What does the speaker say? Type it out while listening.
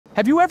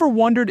Have you ever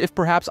wondered if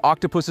perhaps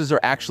octopuses are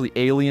actually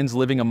aliens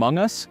living among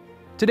us?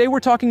 Today we're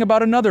talking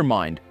about another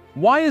mind.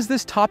 Why is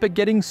this topic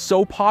getting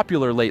so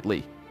popular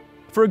lately?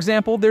 For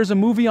example, there's a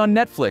movie on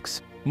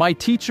Netflix, My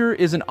Teacher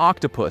is an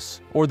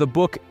Octopus, or the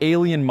book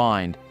Alien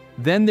Mind.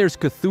 Then there's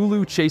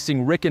Cthulhu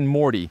chasing Rick and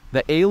Morty,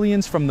 the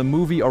aliens from the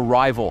movie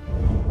Arrival.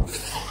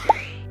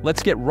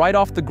 Let's get right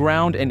off the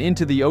ground and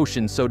into the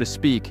ocean, so to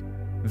speak.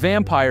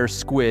 Vampire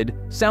squid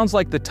sounds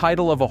like the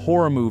title of a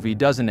horror movie,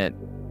 doesn't it?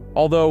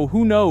 Although,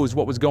 who knows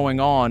what was going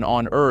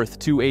on Earth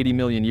 280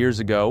 million years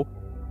ago.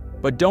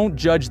 But don't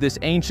judge this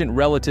ancient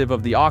relative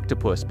of the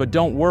octopus, but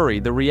don't worry,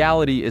 the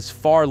reality is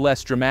far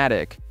less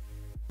dramatic.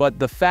 But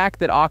the fact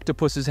that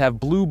octopuses have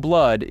blue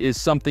blood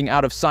is something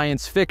out of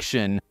science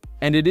fiction,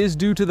 and it is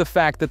due to the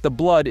fact that the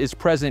blood is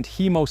present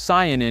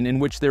hemocyanin in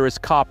which there is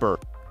copper.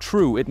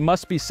 True, it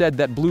must be said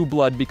that blue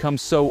blood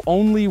becomes so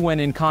only when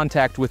in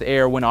contact with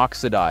air when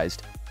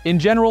oxidized. In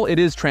general, it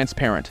is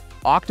transparent.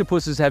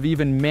 Octopuses have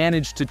even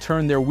managed to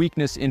turn their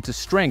weakness into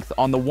strength.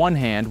 On the one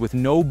hand, with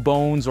no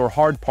bones or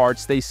hard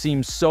parts, they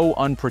seem so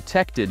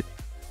unprotected,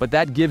 but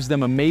that gives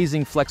them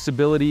amazing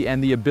flexibility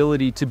and the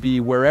ability to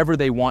be wherever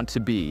they want to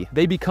be.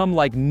 They become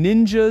like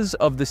ninjas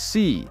of the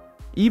sea.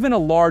 Even a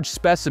large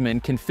specimen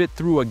can fit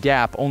through a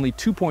gap only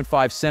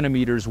 2.5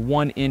 centimeters,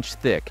 1 inch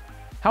thick.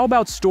 How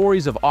about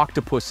stories of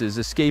octopuses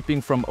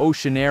escaping from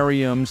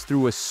oceanariums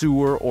through a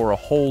sewer or a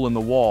hole in the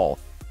wall?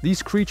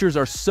 These creatures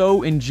are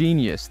so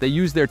ingenious, they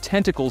use their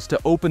tentacles to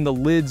open the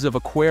lids of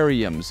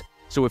aquariums.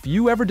 So if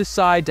you ever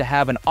decide to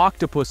have an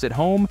octopus at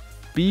home,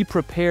 be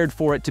prepared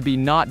for it to be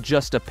not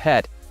just a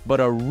pet, but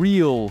a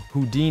real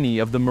Houdini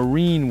of the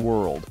marine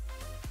world.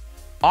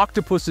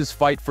 Octopuses'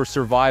 fight for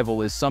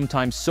survival is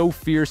sometimes so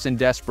fierce and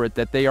desperate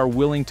that they are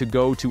willing to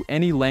go to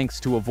any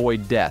lengths to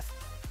avoid death.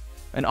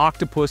 An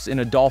octopus in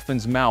a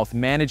dolphin's mouth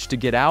managed to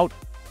get out,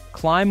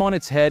 climb on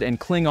its head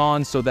and cling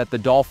on so that the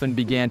dolphin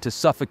began to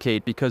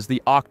suffocate because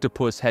the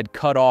octopus had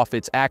cut off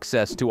its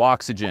access to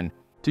oxygen.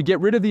 To get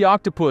rid of the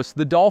octopus,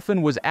 the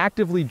dolphin was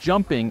actively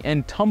jumping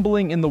and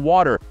tumbling in the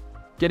water.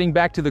 Getting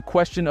back to the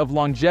question of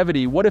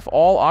longevity, what if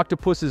all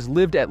octopuses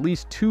lived at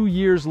least 2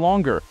 years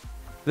longer?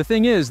 The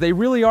thing is, they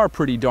really are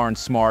pretty darn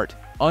smart.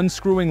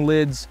 Unscrewing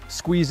lids,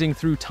 squeezing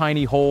through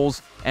tiny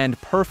holes,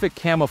 and perfect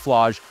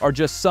camouflage are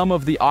just some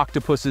of the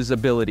octopus's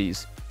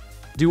abilities.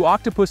 Do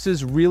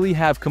octopuses really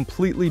have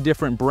completely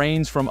different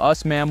brains from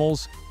us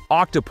mammals?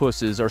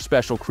 Octopuses are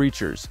special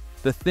creatures.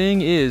 The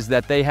thing is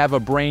that they have a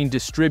brain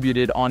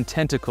distributed on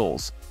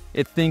tentacles.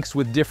 It thinks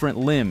with different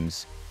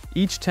limbs.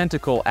 Each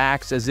tentacle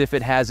acts as if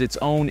it has its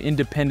own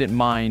independent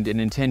mind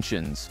and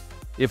intentions.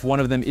 If one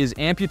of them is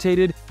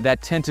amputated,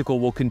 that tentacle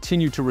will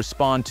continue to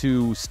respond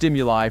to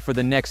stimuli for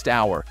the next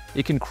hour.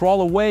 It can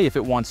crawl away if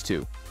it wants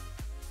to.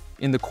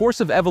 In the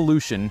course of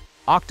evolution,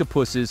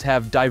 octopuses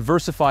have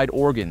diversified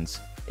organs.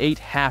 8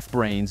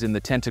 half-brains in the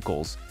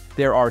tentacles.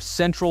 There are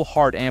central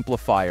heart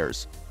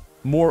amplifiers.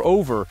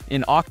 Moreover,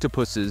 in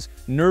octopuses,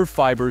 nerve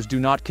fibers do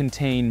not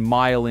contain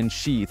myelin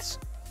sheaths.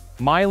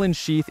 Myelin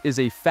sheath is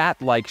a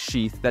fat-like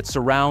sheath that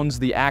surrounds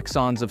the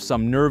axons of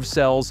some nerve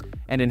cells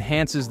and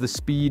enhances the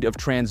speed of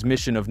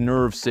transmission of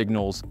nerve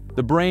signals.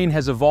 The brain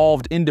has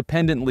evolved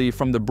independently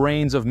from the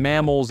brains of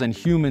mammals and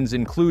humans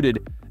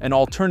included, an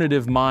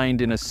alternative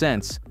mind in a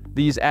sense.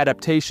 These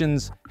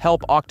adaptations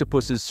help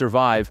octopuses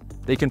survive.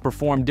 They can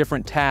perform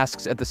different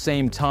tasks at the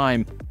same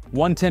time.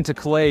 One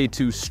tentacles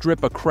to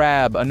strip a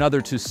crab,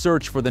 another to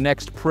search for the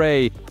next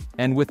prey,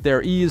 and with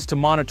their ease to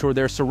monitor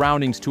their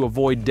surroundings to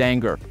avoid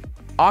danger.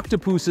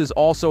 Octopuses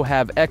also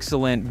have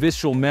excellent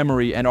visual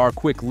memory and are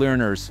quick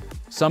learners.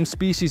 Some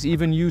species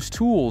even use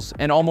tools,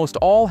 and almost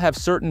all have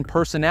certain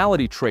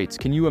personality traits.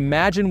 Can you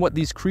imagine what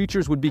these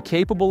creatures would be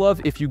capable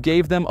of if you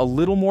gave them a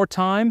little more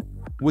time?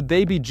 Would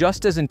they be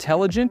just as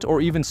intelligent or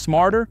even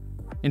smarter?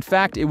 In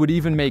fact, it would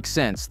even make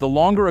sense. The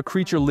longer a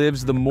creature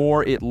lives, the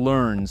more it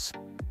learns.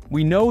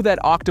 We know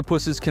that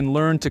octopuses can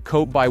learn to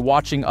cope by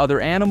watching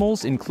other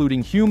animals,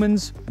 including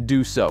humans,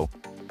 do so.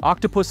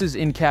 Octopuses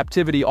in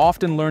captivity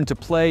often learn to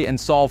play and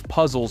solve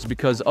puzzles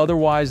because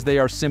otherwise they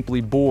are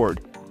simply bored.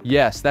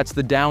 Yes, that's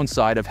the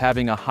downside of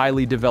having a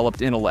highly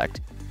developed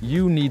intellect.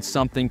 You need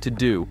something to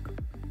do.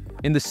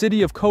 In the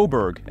city of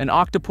Coburg, an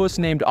octopus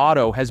named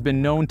Otto has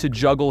been known to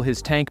juggle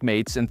his tank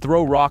mates and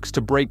throw rocks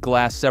to break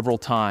glass several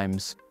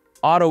times.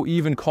 Otto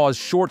even caused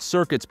short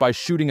circuits by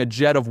shooting a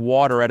jet of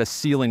water at a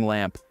ceiling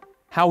lamp.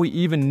 How he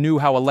even knew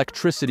how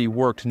electricity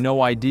worked,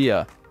 no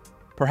idea.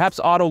 Perhaps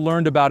Otto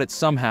learned about it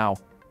somehow.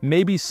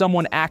 Maybe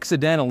someone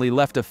accidentally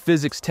left a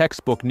physics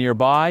textbook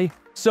nearby.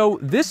 So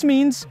this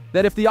means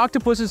that if the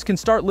octopuses can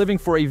start living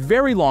for a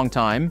very long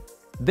time,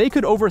 they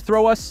could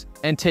overthrow us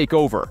and take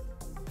over.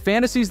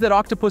 Fantasies that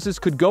octopuses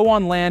could go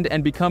on land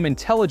and become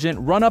intelligent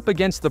run up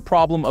against the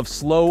problem of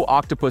slow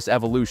octopus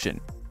evolution.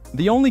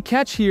 The only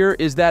catch here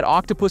is that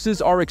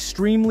octopuses are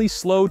extremely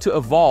slow to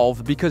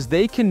evolve because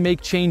they can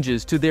make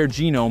changes to their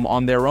genome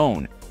on their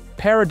own.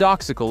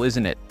 Paradoxical,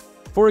 isn't it?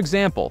 For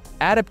example,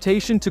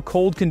 adaptation to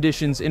cold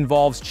conditions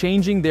involves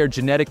changing their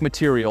genetic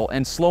material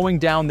and slowing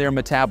down their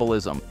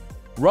metabolism.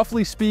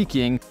 Roughly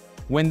speaking,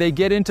 When they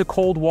get into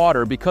cold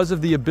water, because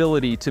of the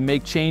ability to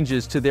make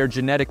changes to their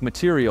genetic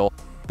material,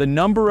 the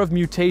number of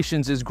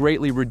mutations is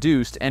greatly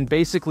reduced and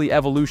basically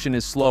evolution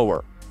is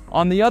slower.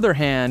 On the other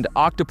hand,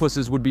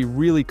 octopuses would be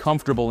really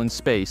comfortable in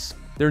space.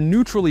 They're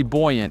neutrally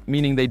buoyant,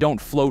 meaning they don't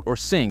float or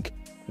sink,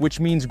 which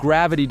means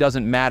gravity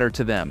doesn't matter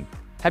to them.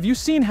 Have you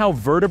seen how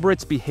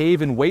vertebrates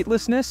behave in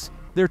weightlessness?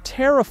 They're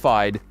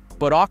terrified,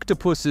 but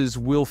octopuses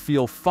will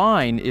feel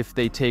fine if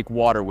they take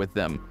water with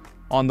them.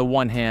 On the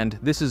one hand,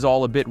 this is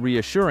all a bit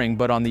reassuring,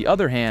 but on the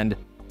other hand,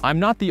 I'm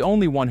not the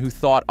only one who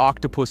thought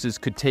octopuses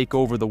could take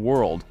over the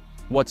world.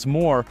 What's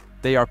more,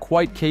 they are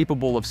quite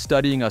capable of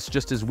studying us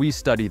just as we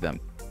study them.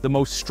 The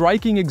most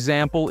striking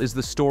example is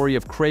the story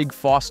of Craig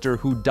Foster,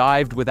 who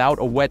dived without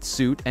a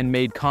wetsuit and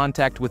made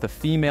contact with a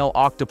female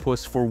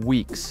octopus for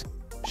weeks.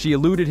 She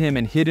eluded him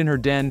and hid in her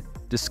den,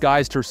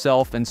 disguised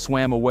herself, and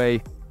swam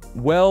away.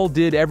 Well,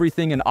 did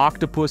everything an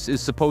octopus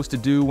is supposed to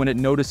do when it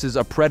notices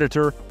a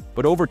predator,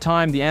 but over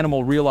time the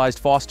animal realized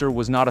Foster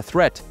was not a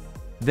threat.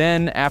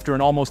 Then, after an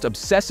almost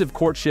obsessive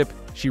courtship,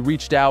 she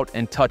reached out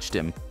and touched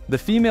him. The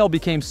female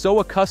became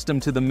so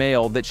accustomed to the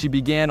male that she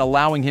began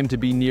allowing him to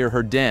be near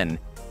her den,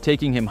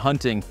 taking him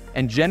hunting,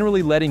 and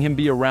generally letting him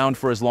be around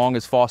for as long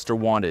as Foster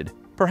wanted.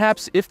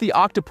 Perhaps if the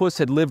octopus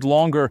had lived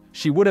longer,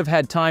 she would have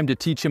had time to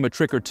teach him a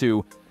trick or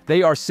two.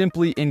 They are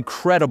simply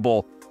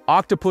incredible.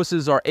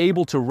 Octopuses are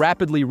able to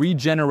rapidly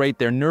regenerate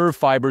their nerve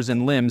fibers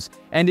and limbs,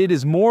 and it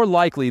is more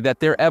likely that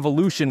their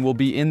evolution will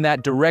be in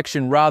that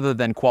direction rather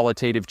than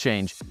qualitative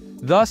change.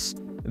 Thus,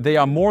 they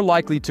are more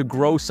likely to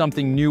grow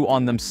something new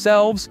on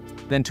themselves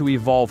than to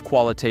evolve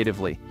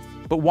qualitatively.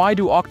 But why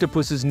do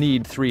octopuses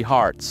need 3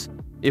 hearts?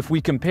 If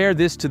we compare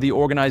this to the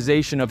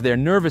organization of their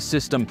nervous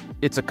system,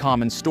 it's a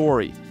common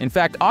story. In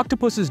fact,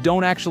 octopuses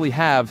don't actually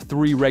have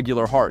 3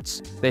 regular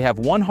hearts. They have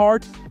 1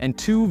 heart and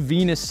 2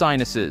 venous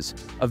sinuses.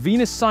 A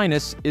venous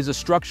sinus is a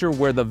structure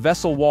where the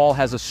vessel wall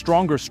has a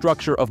stronger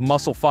structure of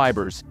muscle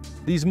fibers.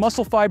 These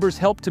muscle fibers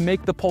help to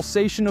make the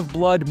pulsation of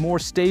blood more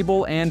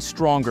stable and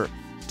stronger.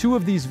 2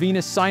 of these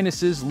venous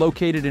sinuses,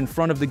 located in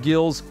front of the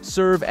gills,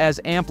 serve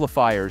as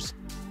amplifiers.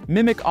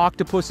 Mimic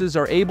octopuses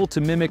are able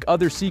to mimic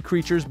other sea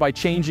creatures by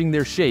changing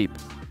their shape.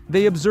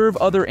 They observe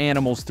other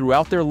animals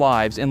throughout their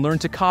lives and learn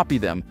to copy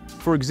them,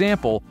 for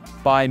example,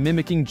 by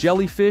mimicking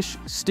jellyfish,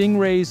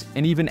 stingrays,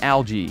 and even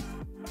algae.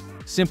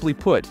 Simply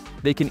put,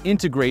 they can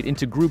integrate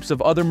into groups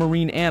of other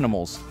marine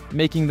animals,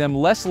 making them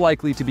less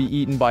likely to be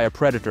eaten by a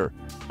predator.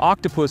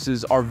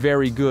 Octopuses are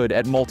very good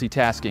at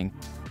multitasking.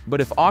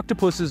 But if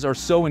octopuses are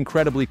so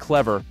incredibly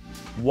clever,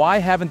 why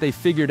haven't they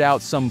figured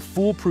out some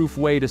foolproof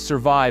way to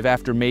survive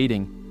after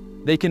mating?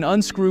 They can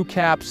unscrew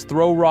caps,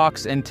 throw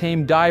rocks, and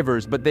tame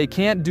divers, but they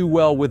can't do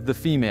well with the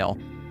female.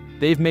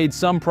 They've made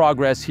some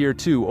progress here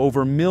too,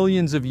 over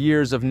millions of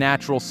years of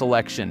natural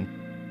selection.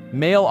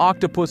 Male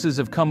octopuses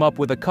have come up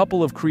with a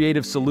couple of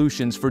creative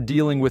solutions for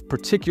dealing with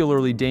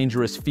particularly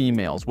dangerous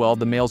females. Well,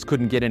 the males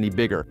couldn't get any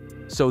bigger,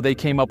 so they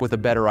came up with a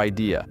better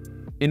idea.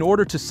 In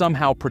order to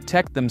somehow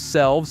protect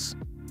themselves,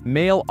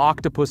 male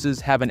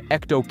octopuses have an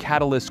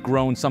ectocatalyst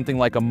grown something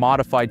like a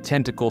modified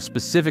tentacle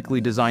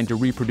specifically designed to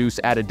reproduce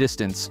at a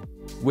distance.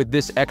 With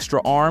this extra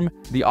arm,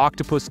 the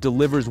octopus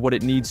delivers what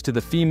it needs to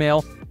the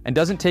female and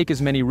doesn't take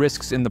as many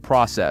risks in the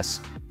process.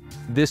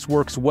 This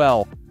works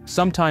well,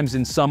 sometimes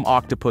in some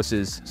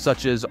octopuses,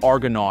 such as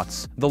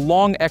argonauts. The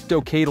long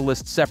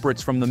ectocatalyst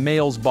separates from the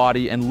male's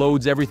body and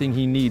loads everything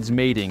he needs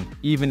mating,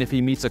 even if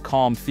he meets a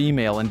calm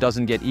female and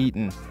doesn't get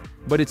eaten.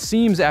 But it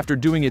seems after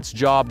doing its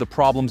job, the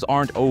problems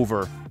aren't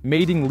over.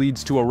 Mating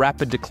leads to a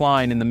rapid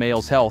decline in the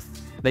male's health.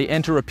 They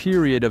enter a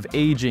period of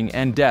aging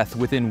and death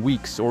within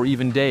weeks or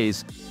even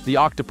days. The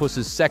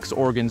octopus's sex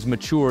organs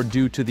mature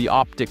due to the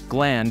optic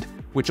gland,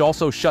 which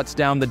also shuts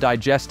down the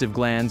digestive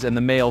glands, and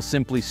the male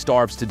simply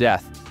starves to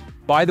death.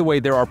 By the way,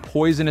 there are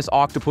poisonous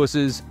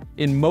octopuses.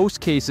 In most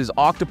cases,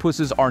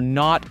 octopuses are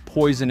not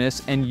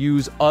poisonous and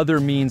use other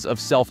means of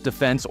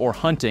self-defense or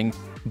hunting,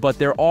 but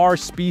there are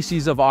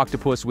species of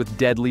octopus with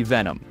deadly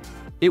venom.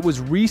 It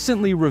was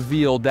recently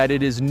revealed that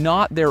it is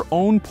not their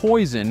own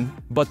poison,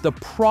 but the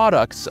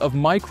products of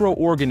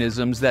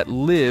microorganisms that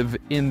live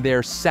in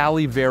their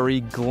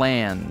salivary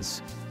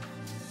glands.